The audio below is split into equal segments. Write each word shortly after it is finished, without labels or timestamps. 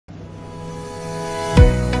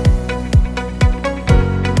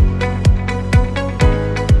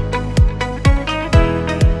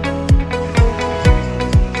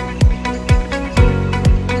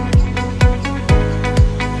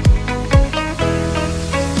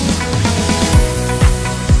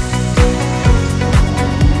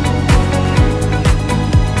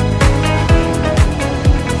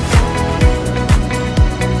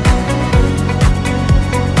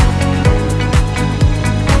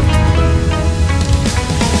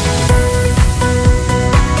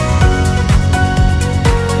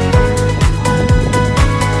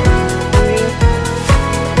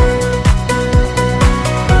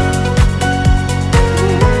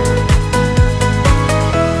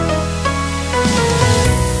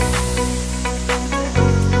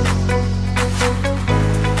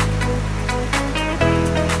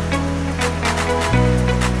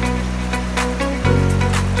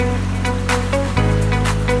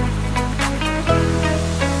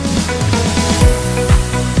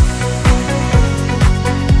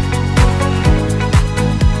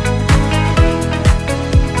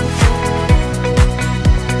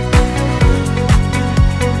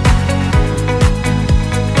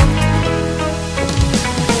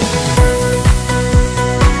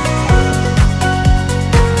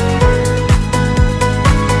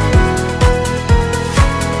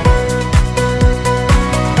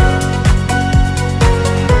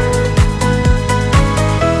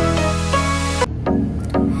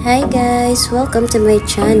Hi guys! Welcome to my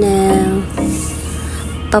channel.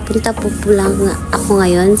 Papunta po lang ako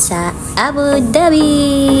ngayon sa Abu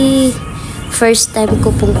Dhabi. First time ko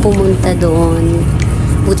pong pumunta doon.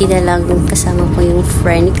 Buti na lang kasama ko yung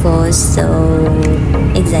friend ko. So,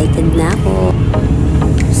 excited na ako.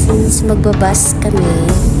 Since magbabas kami,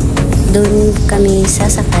 doon kami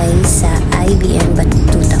sasakay sa IBM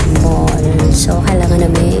Batuta Mall. So, kailangan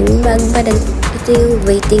namin magbadag. Ito yung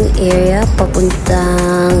waiting area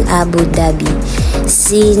papuntang Abu Dhabi.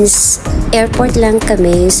 Since airport lang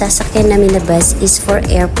kami, yung sasakyan namin na bus is for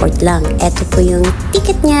airport lang. Ito po yung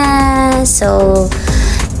ticket niya. So,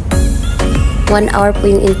 1 hour po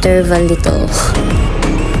yung interval nito.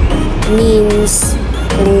 Means,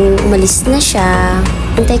 kung umalis na siya,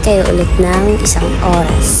 hintay kayo ulit ng 1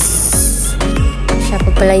 oras. Siya pa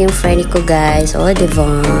pala yung friend ko, guys. O, diba?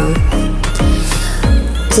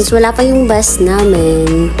 Since wala pa yung bus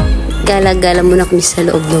namin, gala-gala muna kami sa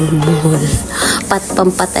loob ng mall.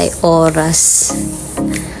 Pampatay oras.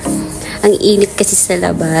 Ang init kasi sa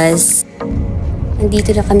labas.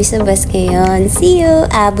 Nandito na kami sa bus ngayon. See you,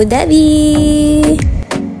 Abu Dhabi!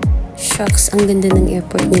 Shucks, ang ganda ng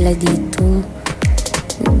airport nila dito.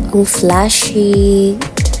 Ang flashy.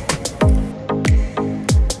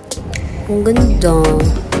 Ang ganda.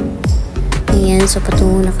 Ayan, so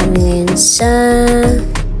patungo na kami ngayon sa...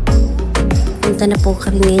 Punta na po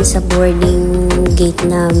kami ngayon sa boarding gate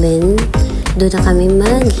namin. Doon na kami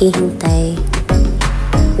maghihintay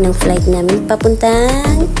ng flight namin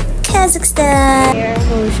papuntang Kazakhstan.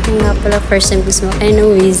 Oh, siya nga pala first time gusto mo kayo ng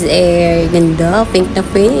Wizz Air. Ganda, pink na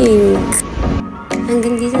pink.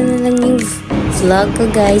 Hanggang dito na lang yung vlog ko,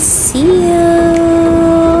 guys. See you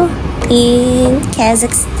in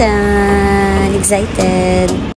Kazakhstan. Excited.